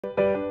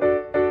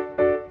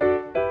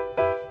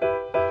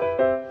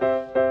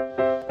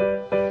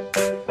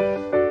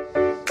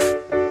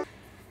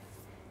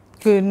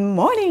Good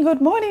morning, good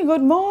morning,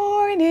 good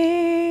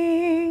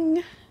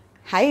morning.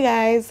 Hi,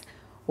 guys.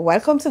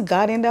 Welcome to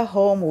God in the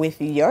Home with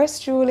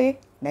yours truly,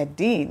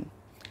 Nadine.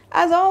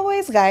 As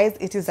always, guys,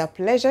 it is a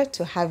pleasure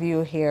to have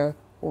you here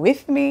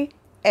with me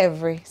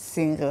every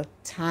single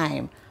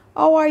time.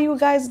 How are you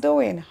guys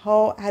doing?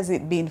 How has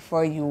it been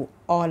for you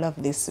all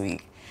of this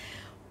week?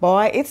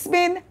 Boy,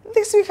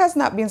 this week has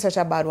not been such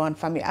a bad one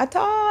for me at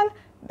all.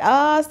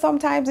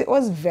 Sometimes it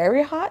was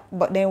very hot,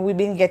 but then we've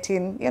been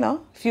getting, a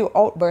few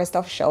outbursts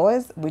of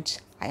showers, which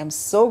I am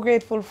so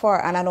grateful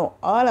for. And I know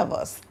all of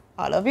us,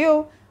 all of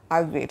you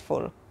are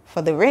grateful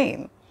for the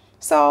rain.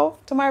 So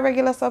to my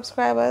regular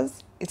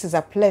subscribers, it is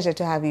a pleasure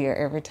to have you here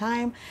every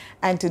time.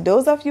 And to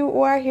those of you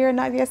who are here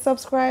not yet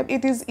subscribed,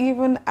 it is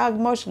even a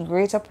much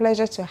greater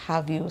pleasure to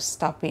have you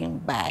stopping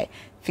by.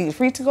 Feel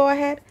free to go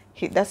ahead,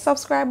 hit that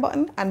subscribe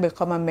button and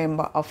become a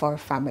member of our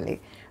family.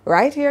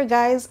 Right here,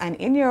 guys, and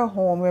in your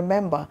home,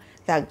 remember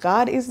that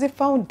God is the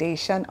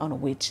foundation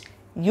on which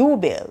you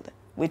build,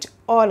 which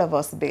all of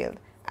us build.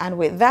 And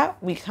with that,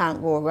 we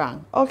can't go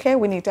wrong. Okay,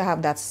 we need to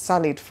have that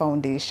solid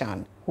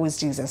foundation, who is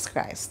Jesus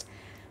Christ.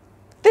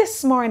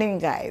 This morning,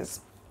 guys,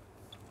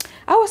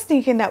 I was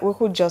thinking that we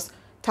could just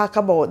talk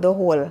about the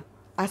whole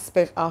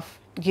aspect of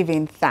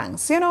giving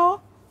thanks,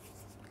 throughout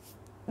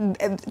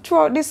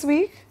this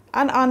week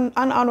and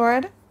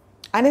onward.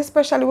 And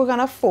especially we're going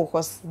to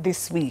focus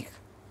this week,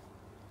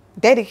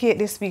 dedicate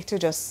this week to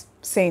just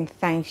saying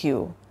thank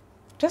you.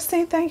 Just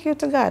saying thank you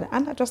to God,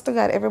 and not just to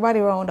God, everybody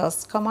around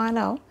us. Come on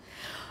now.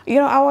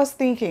 I was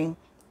thinking,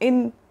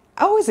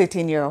 how is it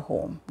in your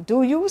home?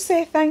 Do you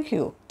say thank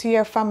you to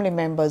your family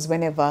members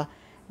whenever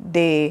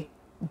they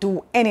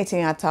do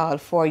anything at all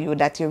for you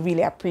that you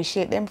really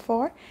appreciate them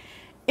for?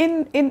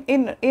 In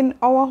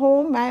our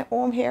home, my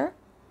home here,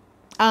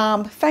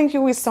 thank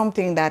you is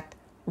something that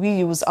we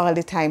use all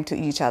the time to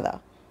each other.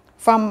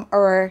 From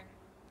our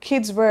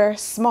kids were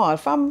small,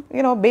 from,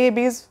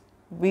 babies,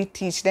 we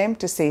teach them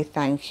to say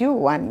thank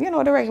you and,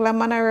 the regular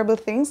mannerable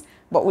things,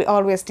 but we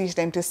always teach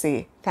them to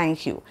say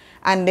thank you.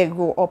 And they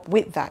grow up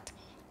with that.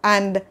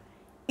 And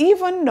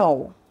even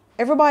now,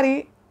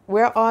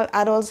 we're all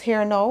adults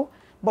here now,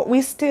 but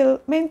we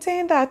still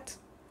maintain that.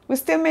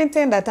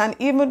 And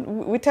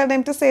even we tell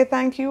them to say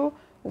thank you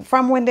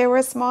from when they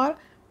were small,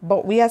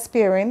 but we as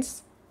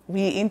parents,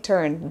 we in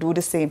turn do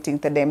the same thing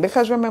to them.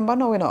 Because remember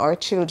now, our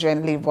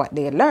children live what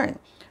they learn.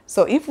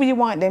 So if we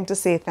want them to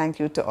say thank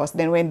you to us,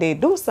 then when they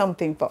do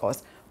something for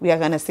us, we are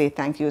going to say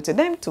thank you to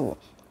them too.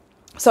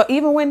 So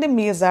even when the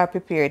meals are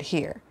prepared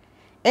here,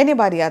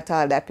 anybody at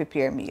all that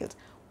prepare meals,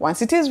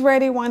 once it is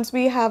ready, once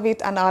we have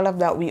it and all of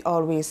that, we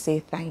always say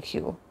thank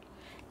you.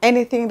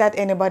 Anything that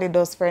anybody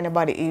does for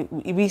anybody,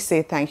 we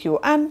say thank you.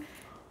 And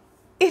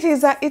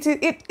it's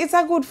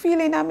a good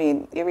feeling. I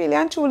mean, you really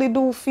and truly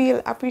do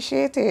feel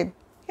appreciated.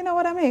 You know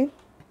what I mean?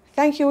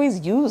 Thank you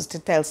is used to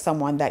tell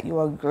someone that you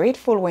are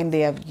grateful when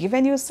they have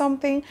given you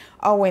something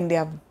or when they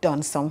have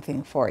done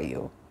something for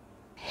you.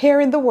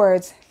 Hearing the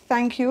words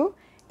thank you,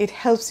 it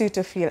helps you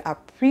to feel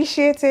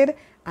appreciated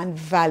and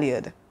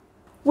valued,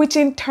 which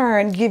in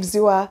turn gives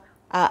you a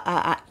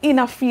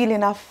inner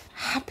feeling of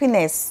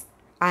happiness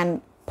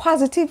and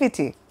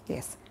positivity.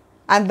 Yes.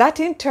 And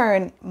that in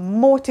turn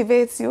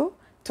motivates you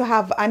to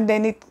have, and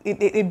then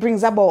it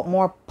brings about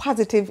more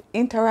positive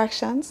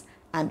interactions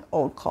and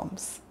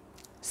outcomes.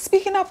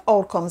 Speaking of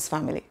outcomes,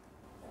 family,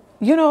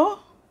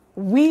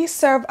 we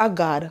serve a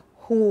God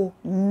who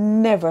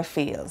never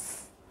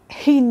fails.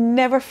 He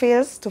never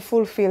fails to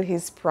fulfill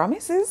his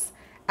promises,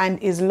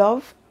 and his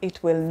love,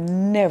 it will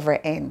never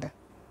end.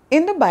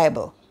 In the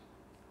Bible,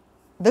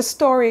 the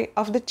story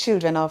of the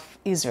children of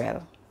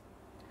Israel,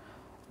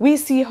 we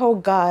see how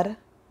God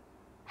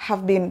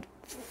have been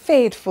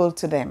faithful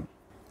to them.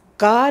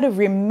 God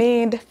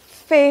remained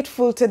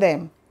faithful to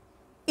them,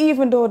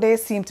 even though they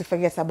seem to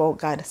forget about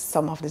God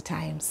some of the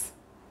times.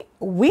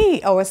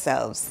 We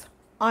ourselves,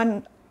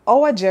 on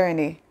our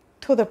journey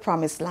to the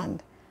promised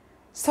land,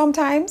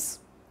 sometimes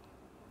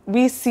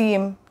we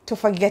seem to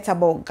forget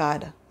about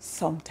God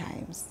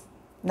sometimes.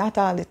 Not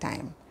all the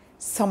time,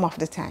 some of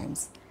the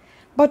times.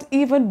 But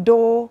even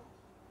though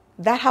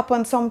that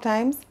happens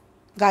sometimes,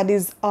 God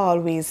is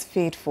always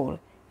faithful.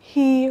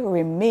 He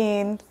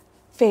remained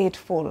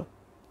faithful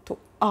to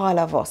all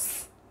of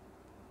us.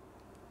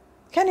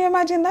 Can you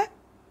imagine that?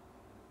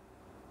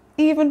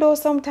 Even though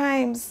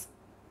sometimes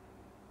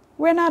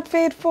we're not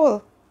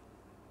faithful,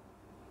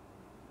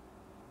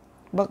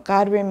 but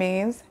God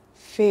remains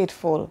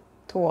faithful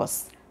to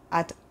us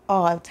at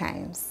all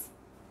times.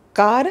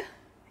 God,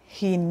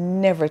 he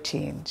never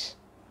changed.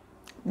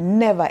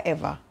 Never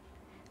ever.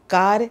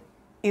 God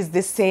is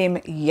the same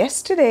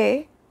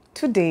yesterday,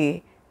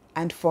 today,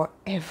 and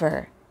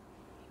forever.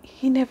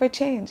 He never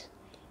changed.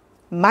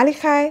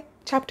 Malachi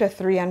chapter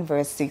 3 and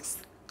verse 6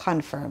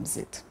 confirms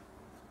it.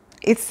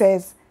 It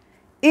says,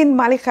 in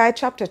Malachi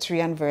chapter 3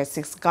 and verse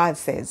 6, God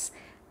says,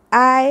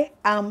 I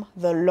am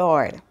the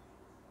Lord.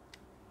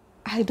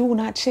 I do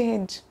not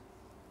change.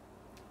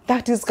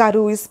 That is God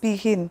who is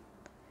speaking.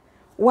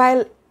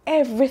 While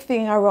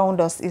everything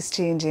around us is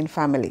changing,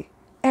 family,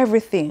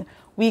 everything,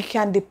 we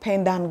can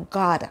depend on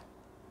God.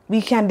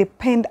 We can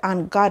depend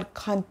on God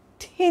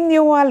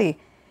continually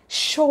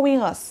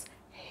showing us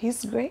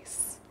His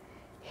grace,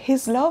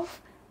 His love,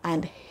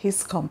 and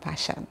His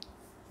compassion.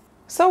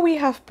 So we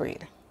have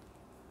prayed.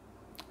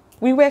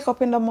 We wake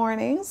up in the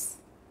mornings,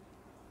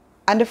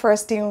 and the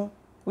first thing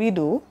we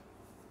do,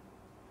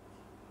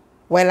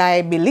 well,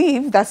 I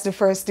believe that's the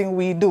first thing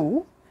we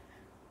do,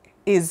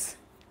 is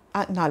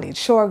acknowledge,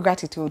 show our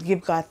gratitude,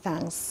 give God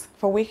thanks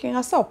for waking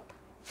us up,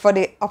 for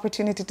the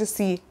opportunity to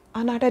see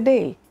another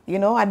day,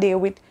 a day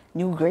with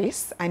new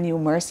grace and new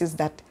mercies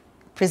that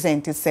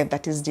present itself,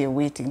 that is there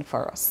waiting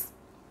for us.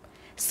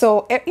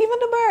 So even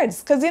the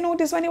birds, because you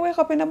notice when you wake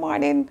up in the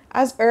morning,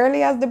 as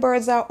early as the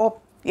birds are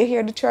up, you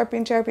hear the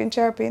chirping, chirping,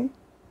 chirping.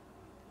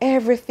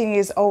 Everything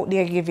is out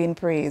there giving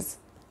praise.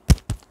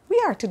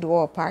 We are to do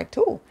our part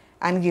too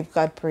and give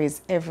God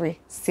praise every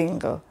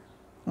single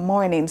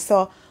morning.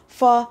 So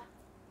for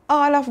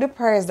all of the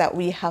prayers that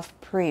we have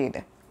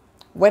prayed,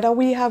 whether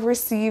we have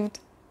received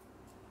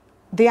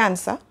the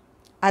answer,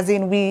 as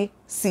in we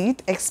see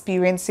it,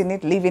 experiencing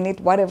it, living it,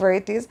 whatever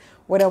it is,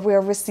 whether we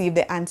have received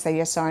the answer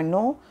yes or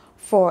no,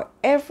 for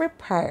every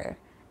prayer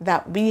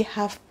that we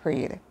have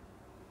prayed,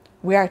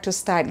 we are to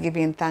start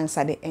giving thanks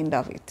at the end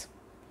of it.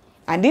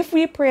 And if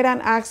we prayed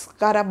and asked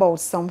God about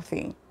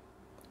something,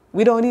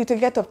 we don't need to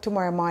get up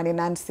tomorrow morning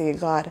and say,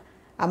 God,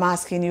 I'm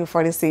asking you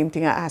for the same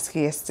thing I asked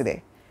you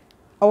yesterday.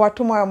 Our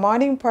tomorrow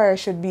morning prayer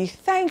should be,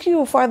 thank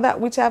you for that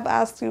which I've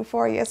asked you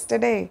for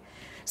yesterday.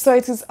 So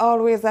it is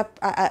always,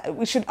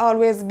 we should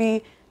always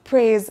be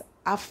praise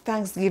of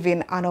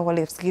thanksgiving on our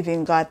lips,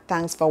 giving God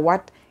thanks for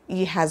what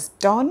He has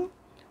done,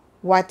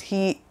 what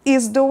He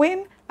is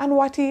doing, and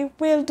what He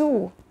will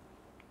do.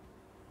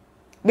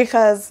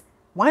 Because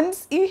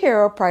once He hears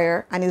our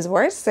prayer, and His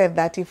word said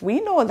that if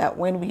we know that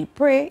when we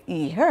pray,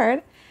 He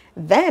heard,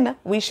 then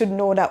we should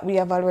know that we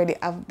have already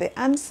have the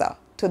answer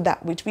to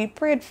that which we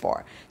prayed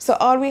for. So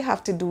all we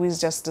have to do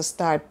is just to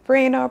start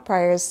praying our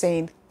prayers,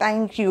 saying,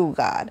 thank you,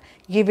 God,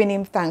 giving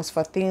Him thanks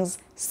for things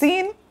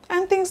seen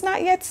and things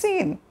not yet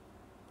seen.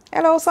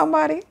 Hello,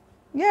 somebody?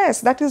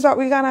 Yes, that is what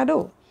we're gonna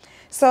do.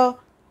 So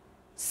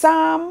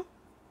Psalm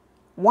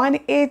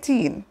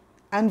 118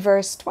 and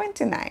verse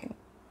 29.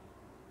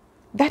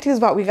 That is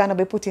what we're going to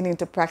be putting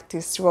into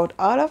practice throughout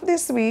all of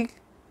this week.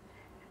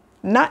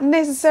 Not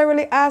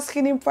necessarily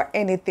asking Him for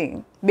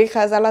anything,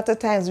 because a lot of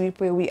times we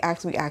pray, we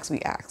ask.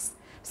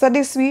 So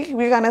this week,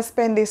 we're going to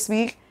spend this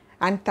week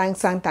and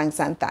thanks and thanks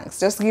and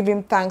thanks. Just give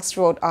Him thanks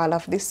throughout all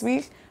of this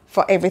week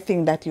for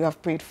everything that you have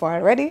prayed for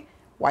already,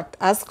 what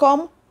has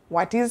come,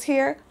 what is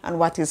here, and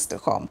what is to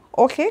come.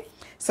 Okay?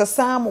 So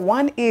Psalm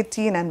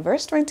 118 and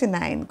verse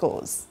 29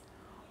 goes,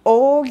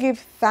 oh, give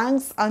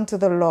thanks unto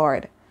the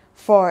Lord,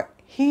 for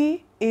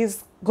He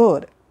is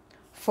good,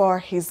 for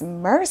His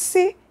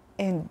mercy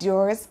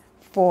endures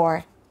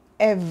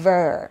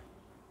forever.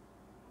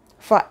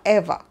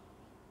 Forever.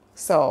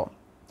 So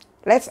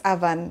let's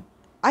have an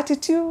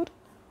attitude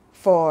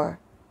for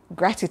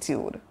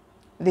gratitude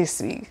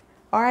this week.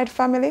 All right,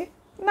 family?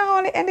 Now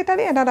only end it at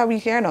the end of the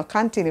week here. No,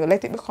 continue.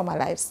 Let it become a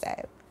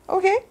lifestyle.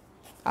 Okay?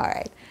 All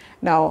right.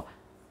 Now,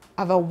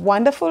 have a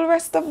wonderful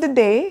rest of the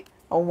day,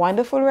 a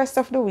wonderful rest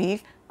of the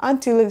week,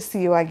 until we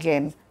see you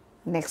again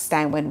next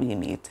time when we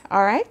meet.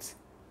 All right?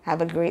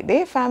 Have a great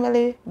day,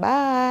 family.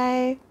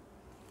 Bye.